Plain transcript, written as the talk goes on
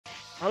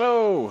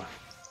Hello.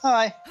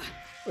 Hi.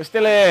 We're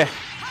still here,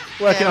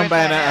 working on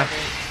Bayonetta.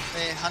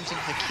 We're hunting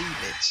for key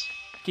bits.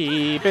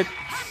 Key bits.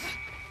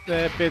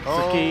 The bits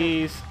of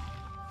keys.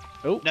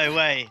 Oh. No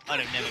way. I'd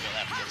have never got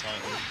that for the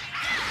title.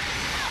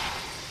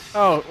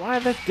 Oh, why are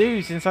there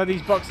dudes inside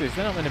these boxes?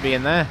 They're not going to be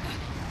in there.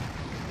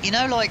 You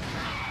know, like,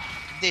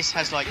 this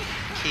has, like,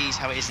 keys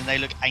how it is, and they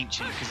look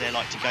ancient because they're,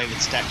 like, to go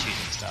with statues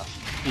and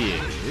stuff.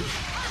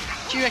 Yes.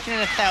 Do you reckon in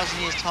 1,000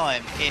 years'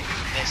 time, if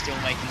they're still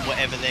making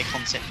whatever their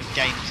concept of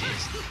games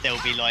is,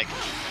 they'll be like,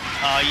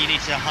 oh, you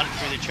need to hunt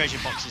through the treasure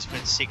boxes for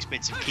 6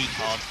 bits of key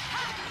card?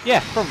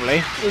 Yeah,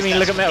 probably. I mean,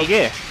 look at Metal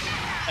Gear.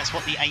 That's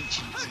what the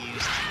ancients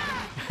used.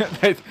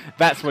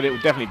 That's what it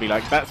would definitely be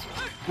like. That's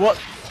what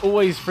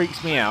always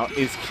freaks me out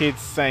is kids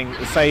saying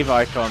the save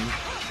icon.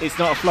 It's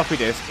not a floppy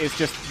disk. It's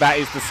just that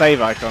is the save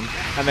icon,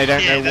 and they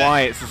don't know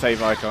why it's the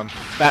save icon.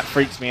 That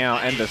freaks me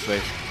out endlessly.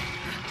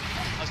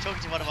 I was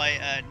talking to one of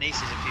my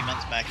nieces a few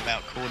months back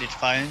about corded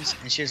phones,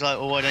 and she was like,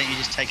 "Oh, why don't you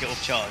just take it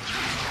off charge?"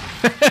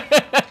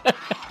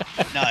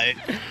 No,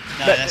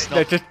 that's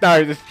not.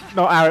 That's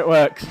not how it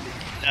works.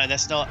 No,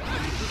 that's not.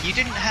 You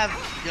didn't have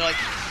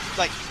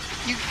like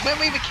you when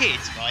we were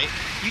kids, right?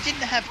 You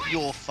didn't have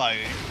your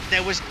phone.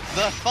 There was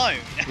the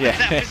phone. Yeah.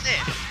 That was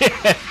it.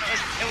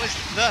 It was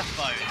the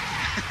phone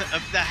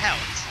of the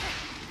house.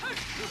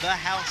 The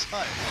house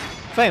phone.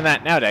 Saying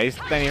that nowadays,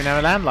 they don't even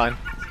have a landline.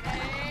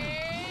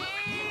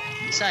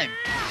 Same.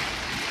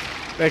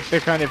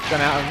 They've kind of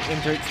gone out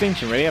into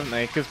extinction, really, haven't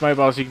they? Because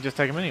mobiles, you can just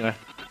take them anywhere.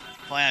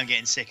 I am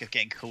getting sick of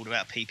getting called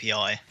about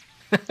PPI.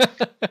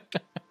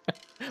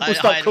 We'll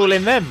stop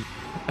calling them.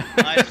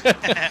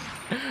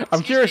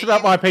 I'm curious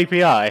about my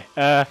PPI.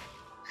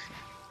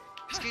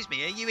 Excuse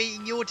me, are you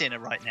eating your dinner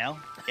right now?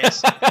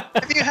 Yes.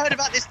 Have you heard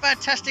about this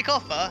fantastic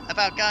offer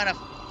about going to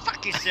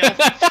fuck yourself?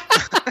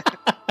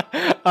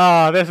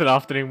 Ah, there's an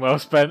afternoon well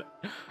spent.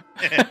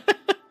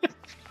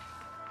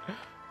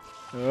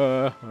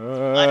 I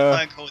had a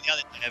phone call the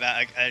other day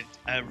about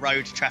a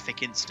road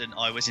traffic incident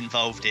I was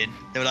involved in.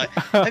 They were like,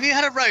 have you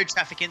had a road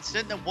traffic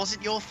incident that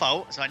wasn't your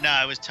fault? It's like, no,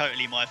 it was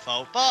totally my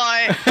fault.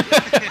 Bye!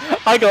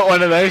 I got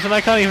one of those and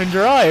I can't even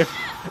drive.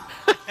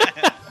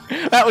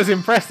 That was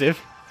impressive.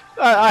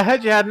 I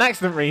heard you had an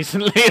accident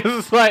recently. It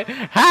was like,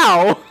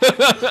 how?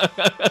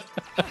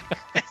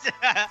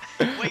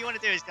 What you want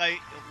to do is go,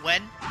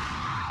 when?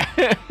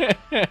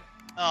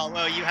 Oh,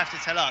 well, you have to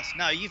tell us.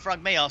 No, you've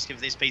rung me asking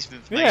for this piece of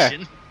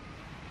information.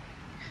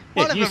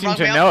 Yeah, you seem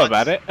to know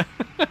about it.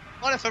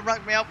 One of them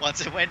rung me up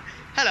once and went,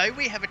 hello,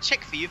 we have a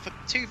cheque for you for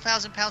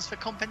 £2,000 for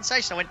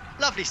compensation. I went,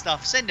 lovely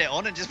stuff, send it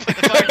on and just put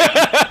the phone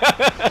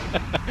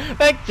down.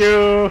 Thank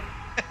you.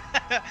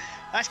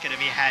 That's going to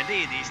be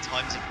handy in these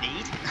times of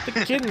need.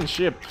 The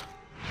kinship.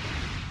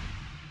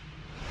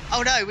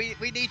 Oh no, we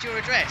need your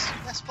address.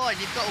 That's fine,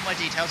 you've got all my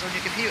details on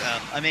your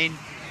computer. I mean,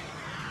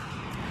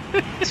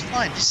 it's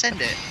fine, just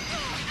send it.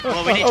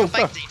 Well, we need your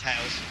bank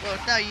details. Well,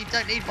 no, you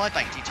don't need my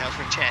bank details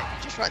for a cheque.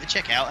 Just write the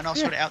cheque out and I'll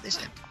sort it out this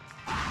end.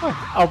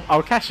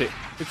 I'll cash it.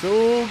 It's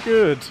all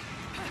good.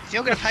 If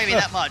you're going to pay me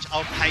that much,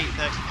 I'll pay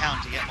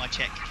 £30 to get my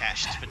cheque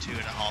cashed for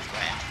 $2,500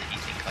 that you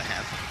think I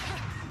have.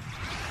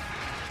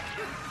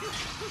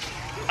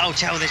 Oh,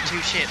 tell, there's 2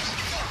 ships.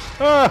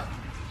 I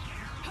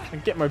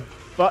get my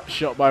butt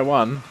shot by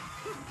one.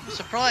 I'm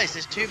surprised,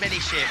 there's too many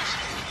ships.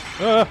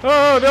 Oh,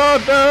 no,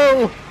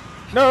 no!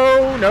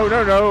 No, no,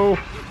 no, no!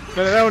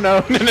 No, no, no,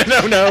 no, no,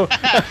 no, no!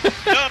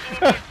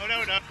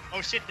 No.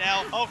 Oh, shit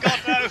now. Oh, God,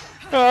 no!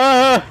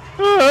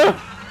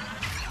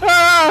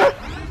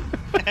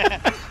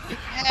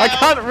 I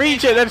can't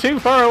reach it, they're too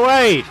far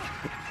away!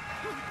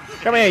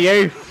 Come here,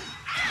 you!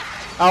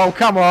 Oh,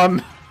 come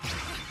on!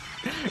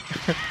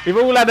 We've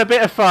all had a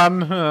bit of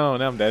fun. Oh,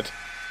 now I'm dead.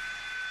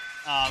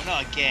 Oh,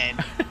 not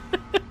again.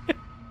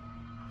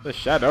 The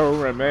shadow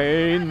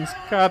remains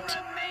cut.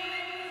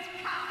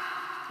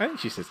 I think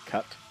she says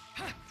cut.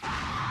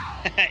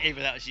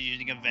 Even that was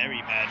using a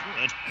very bad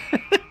word.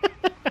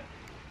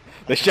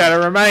 The shadow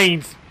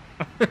remains.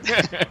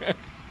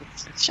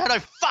 Shadow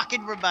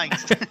fucking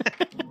remains.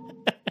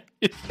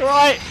 It's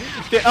right.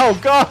 Oh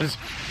God!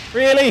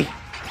 Really?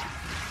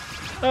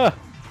 Oh.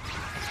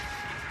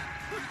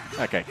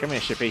 Okay, come here,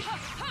 Shippy.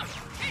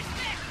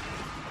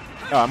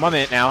 Oh, I'm on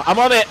it now. I'm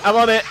on it. I'm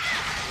on it.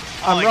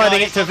 I'm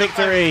riding it to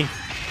victory.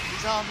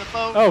 He's on the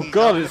boat. Oh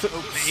God! It's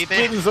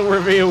skins all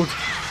revealed.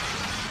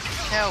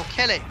 Hell,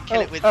 kill it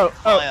with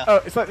fire.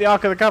 Oh, it's like the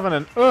Ark of the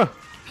Covenant. Oh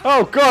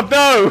God,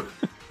 no!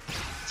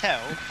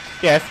 Tell.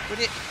 Yes. Would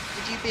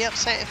you be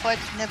upset if I'd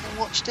never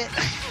watched it?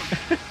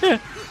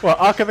 What,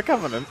 Ark of the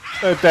Covenant?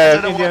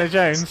 Indiana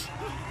Jones?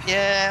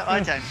 Yeah, I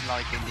don't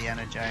like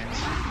Indiana Jones.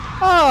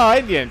 Oh,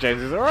 Indiana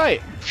Jones is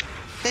alright.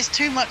 There's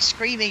too much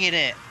screaming in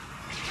it.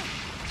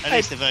 At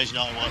least the version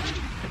I watched.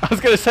 I was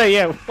going to say,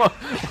 yeah, what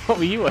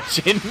were you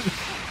watching?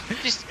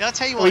 I'll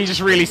tell you what. Were you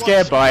just really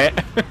scared by it?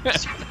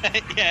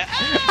 Yeah.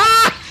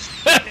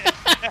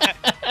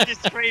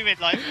 Just screaming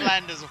like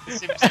Flanders off The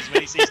Simpsons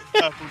when he sees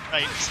purple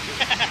drapes.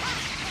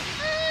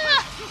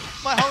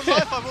 My whole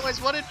life I've always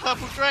wanted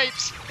purple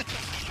drapes.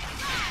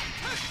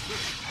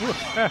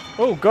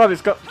 Oh God,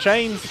 it's got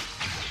chains.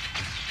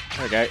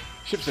 There we go.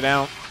 Ships are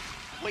down.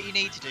 What you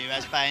need to do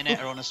as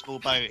Bayonetta on a small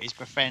boat is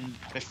befriend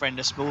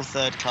a small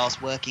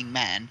third-class working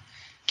man,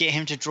 get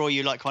him to draw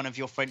you like one of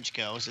your French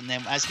girls, and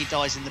then as he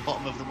dies in the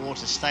bottom of the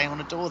water, stay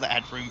on a door that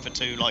had room for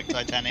two, like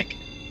Titanic.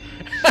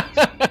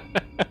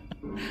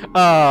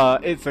 Ah,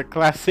 it's a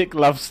classic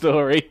love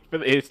story for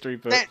the history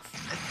books.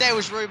 There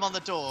was room on the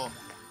door.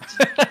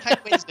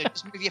 Take Winston,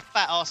 just move your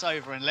fat ass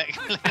over and let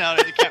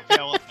Leonardo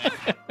DiCaprio on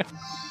there.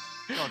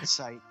 God's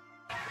sake.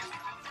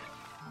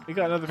 We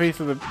got another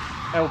piece of the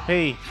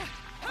LP.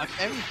 I'm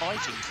very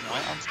biting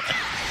tonight, aren't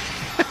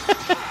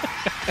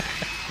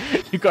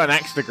I? You've got an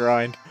axe to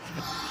grind.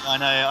 I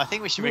know, I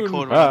think we should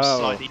record when I'm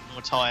slightly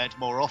more tired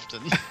more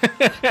often.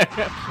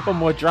 Or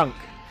more drunk.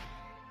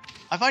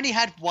 I've only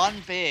had one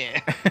beer.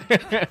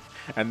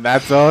 And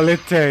that's all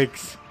it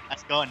takes.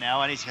 That's gone now,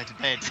 I need to go to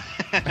bed.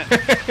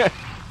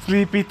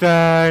 Sleepy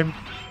time.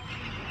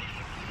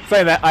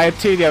 Saying that, I had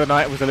two the other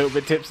night, was a little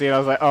bit tipsy, and I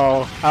was like,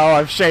 oh,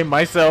 I've shamed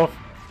myself.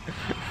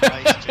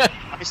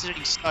 I used to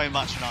drink so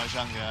much when I was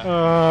younger.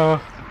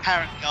 Oh.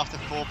 Apparently, after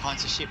 4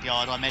 pints of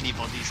Shipyard, I'm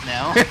anybody's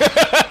now.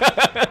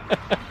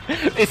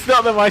 It's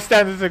not that my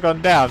standards have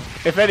gone down.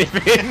 If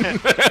anything.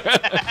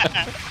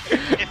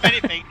 If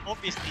anything,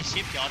 obviously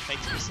Shipyard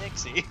makes me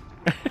sexy.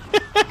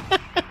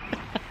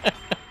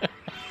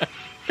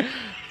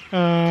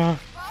 Oh,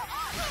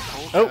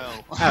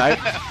 hello.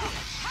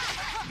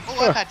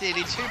 Oh, I've had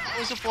nearly 2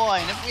 bottles of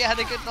wine. Have we had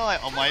a good night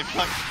on my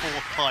like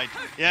 4th pint?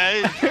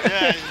 Yeah.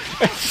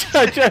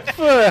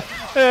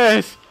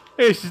 Yes,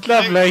 this is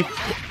lovely.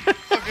 I'm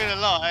not gonna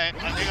lie,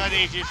 I think I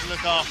need you to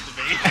look after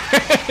me.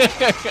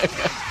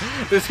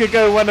 This could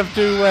go one of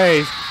two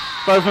ways.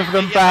 Both of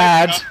them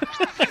bad.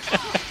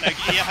 Get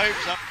your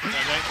hopes up. I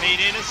don't mean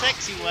in a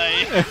sexy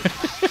way.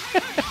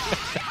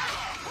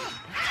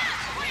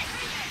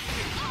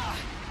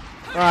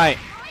 Right.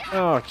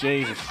 Oh,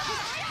 Jesus.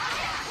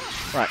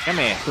 Right, come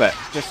here. Look,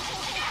 just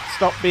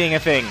stop being a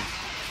thing.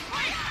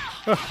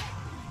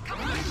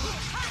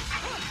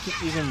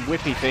 Keep using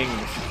whippy things.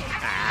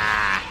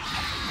 Ah.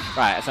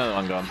 Right, that's another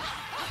one gone.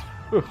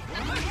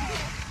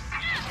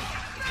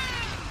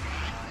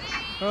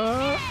 I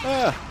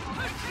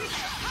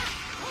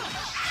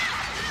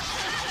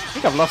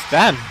think I've lost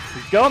Dan.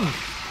 He's gone.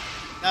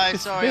 No,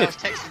 sorry, I was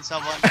texting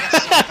someone.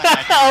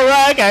 Oh,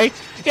 right, okay.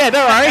 Yeah,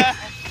 don't worry.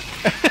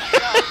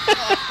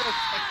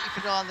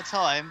 Keep an eye on the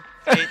time.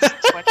 It's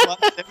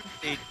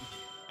 21:17.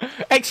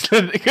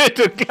 Excellent. Good.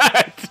 I'm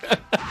glad.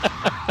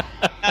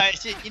 No,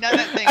 it's just, you know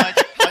that thing I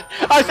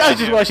was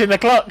just watching the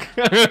clock.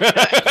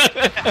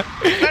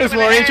 It's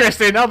more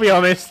interesting, I'll be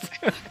honest.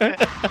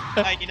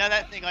 Hey, you know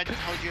that thing I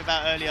told you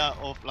about earlier,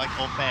 off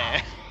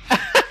air?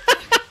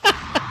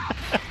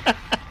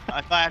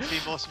 If I have to be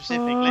more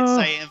specific, let's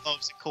say it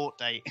involves a court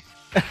date.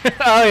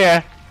 Oh,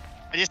 yeah.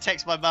 I just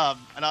texted my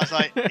mum, and I was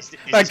like... Is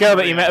that girl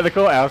that you met at the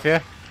courthouse,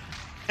 yeah?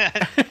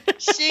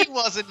 She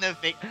wasn't a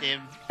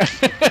victim.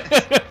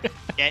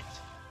 Yet.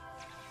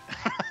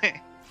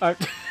 I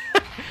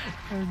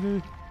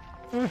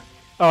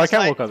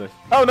can walk on this.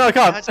 Oh, no, I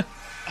can't.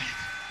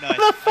 No. What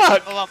the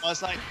fuck? I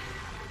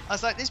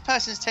was like, this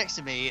person's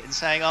texting me and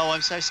saying, oh,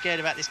 I'm so scared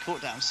about this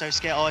court date. I'm so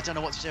scared. Oh, I don't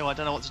know what to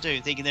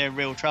do. Thinking they're in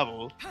real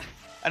trouble.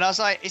 And I was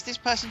like, is this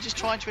person just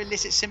trying to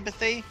elicit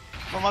sympathy?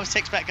 My mum's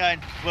text back going,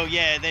 well,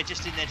 yeah, they're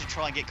just in there to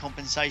try and get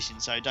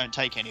compensation, so don't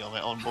take any of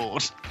it on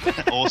board.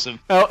 Awesome.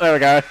 Oh, there we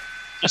go.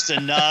 Just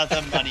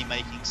another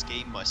money-making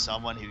scheme by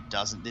someone who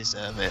doesn't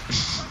deserve it.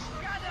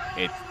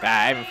 It's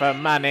time for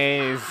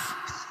monies.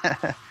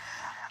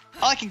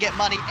 I can get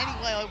money any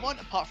way I want,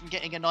 apart from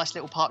getting a nice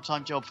little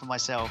part-time job for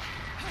myself.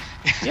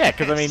 Yeah,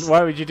 because, I mean,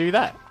 why would you do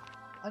that?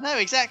 I know,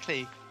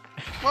 exactly.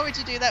 Why would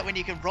you do that when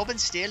you can rob and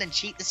steal and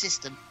cheat the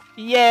system?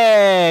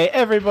 Yay!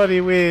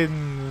 Everybody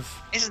wins.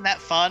 Isn't that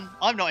fun?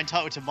 I'm not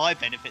entitled to my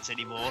benefits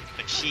anymore,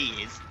 but she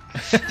is.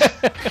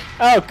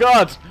 Oh,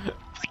 God.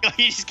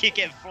 You just keep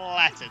getting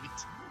flattened.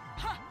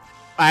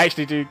 I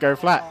actually do go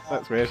flat.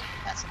 That's weird.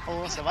 That's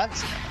awesome. I haven't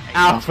seen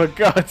that. Ow, for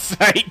God's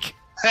sake.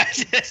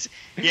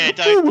 Yeah,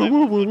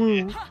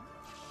 don't.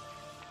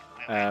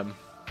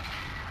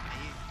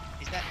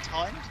 Is that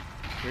timed?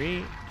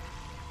 3.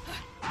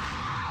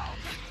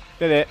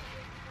 Did it.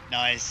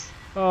 Nice.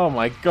 Oh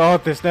my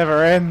God, this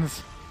never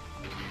ends.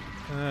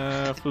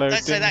 Floating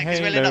Don't say that,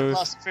 because we'll end up halos.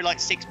 lasting through like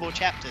 6 more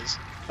chapters.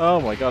 Oh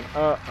my God.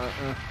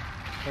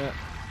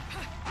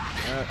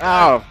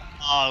 Ow.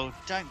 Oh,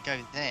 don't go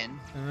then.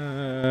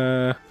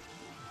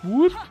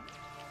 Whoop.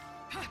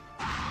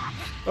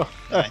 Oh,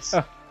 Nice.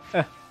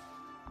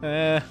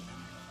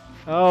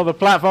 oh, the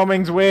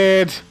platforming's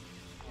weird.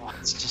 Oh,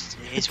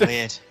 it's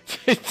weird.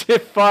 It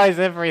defies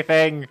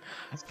everything.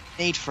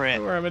 Need for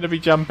it. Where I'm going to be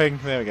jumping.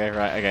 There we go.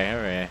 Right. Okay.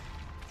 Over here.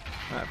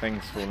 That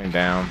thing's falling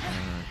down.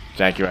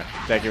 Jaguar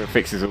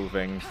fixes all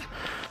things.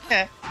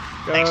 Yeah.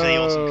 Thanks for the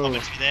awesome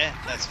commentary there.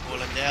 That's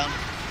fallen down.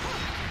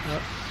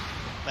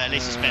 But at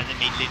least it's better than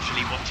me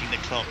literally watching the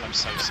clock. I'm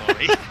so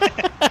sorry.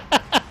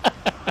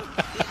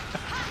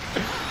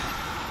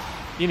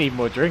 You need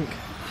more drink.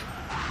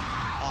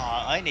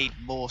 I need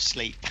more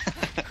sleep.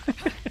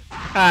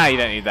 Ah, you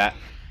don't need that.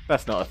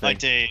 That's not a thing. I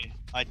do.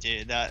 I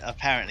do. That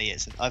apparently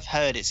I've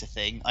heard it's a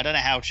thing. I don't know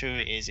how true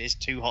it is. It's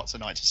too hot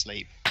tonight to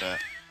sleep, but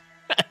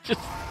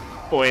Just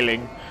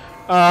boiling.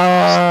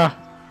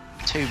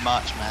 too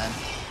much, man.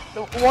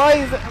 Why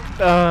is it?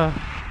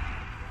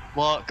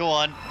 What? Go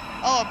on.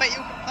 Oh, I bet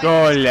you'll complain.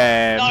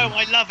 Golem. No,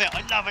 I love it.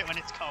 I love it when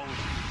it's cold.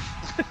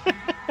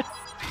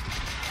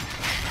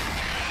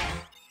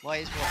 Why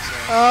is what?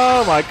 Sorry?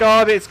 Oh my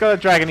god, it's got a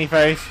dragony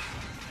face.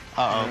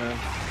 Uh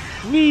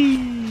oh.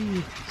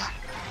 Whee!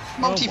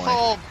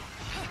 Multiform.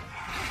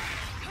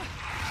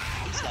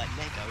 It's like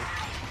Lego.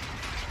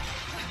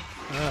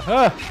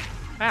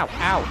 Ow,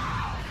 ow.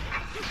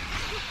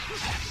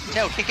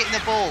 Tell, kick it in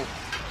the ball.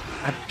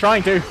 I'm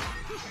trying to.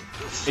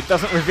 It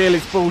doesn't reveal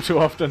its ball too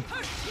often.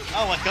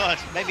 Oh my god,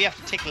 maybe you have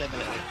to tickle him a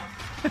little.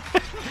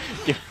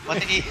 Why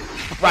didn't you?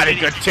 Very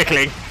good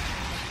tickling.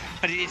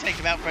 Why didn't you take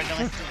him out for a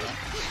nice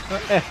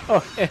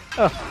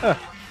dinner?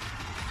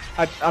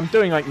 I'm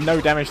doing like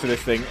no damage to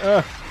this thing.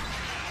 Are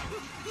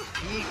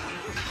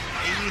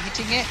you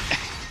hitting it?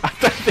 I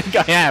don't think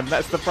I am.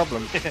 That's the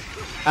problem.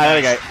 There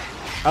we go.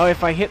 Oh,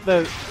 if I hit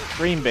the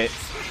green bits,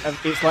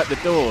 it's like the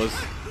doors.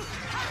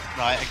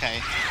 Right. Okay.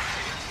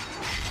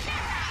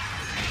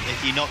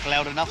 If you knock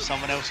loud enough,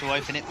 someone else will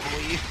open it for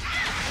you.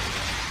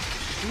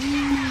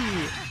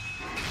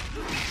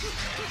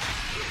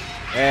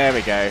 There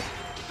we go.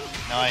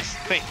 Nice.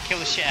 Quick, kill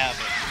the shit out of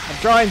it. I'm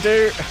trying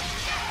to.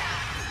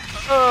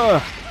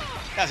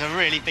 That's a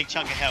really big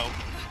chunk of health.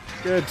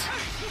 Good.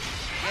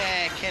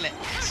 Yeah, kill it.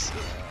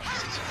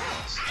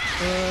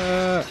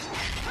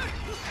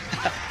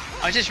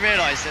 I just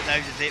realised that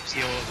those are lips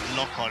your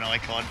lock-on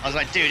icon. I was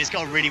like, dude, it's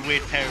got a really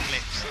weird pair of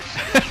lips.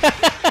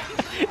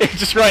 It's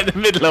just right in the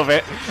middle of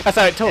it. That's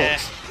how it talks. Yeah.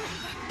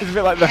 It's a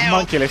bit like the Help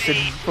homunculus me.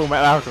 in Full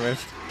Metal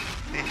Alchemist.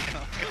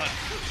 Oh god.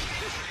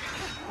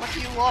 What do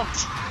you want?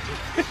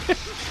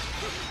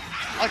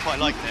 I quite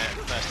like the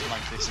first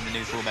homunculus in the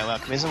new Full Metal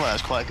Alchemist. I thought that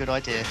was quite a good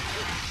idea.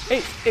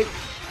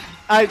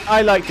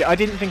 I liked it. I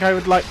didn't think I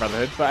would like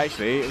Brotherhood, but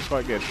actually it was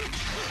quite good.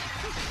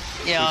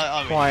 Yeah, I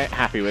really Quite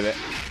happy with it.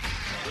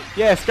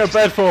 Yes, go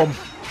bird form.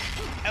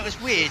 It was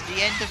weird.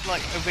 The end of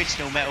like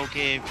original Metal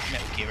Gear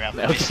Alchemist.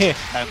 Metal Gear.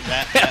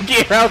 That,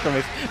 Gear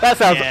Alchemist. That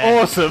sounds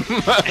awesome.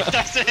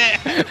 Doesn't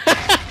it?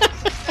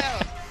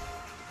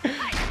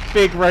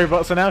 Big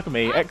robots and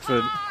alchemy.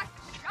 Excellent.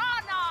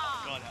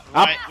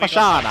 Right,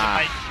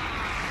 Pashana.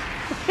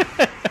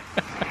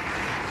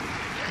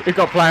 We've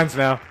got plans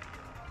now.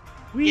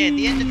 Yeah,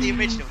 the end of the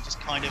original just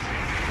kind of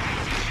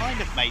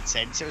made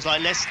sense. It was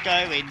like, let's go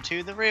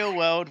into the real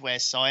world where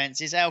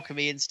science is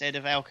alchemy instead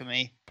of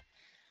alchemy.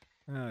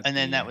 Oh, and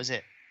then that was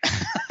it.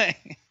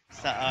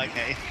 So,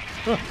 okay.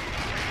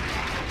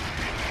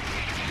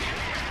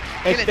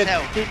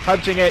 Keep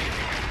punching it.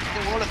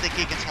 Do all of the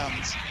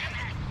gigatons.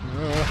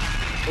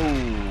 Ooh.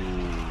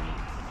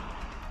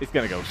 It's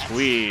gonna go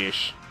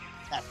swish.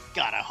 That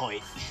got a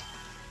hoit.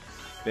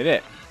 Did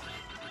it?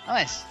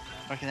 Nice.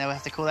 I reckon they'll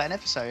have to call that an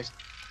episode.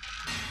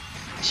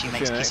 She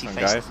makes See you kissy next one,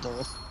 face guys. at the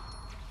door.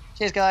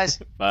 Cheers, guys.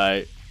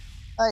 Bye.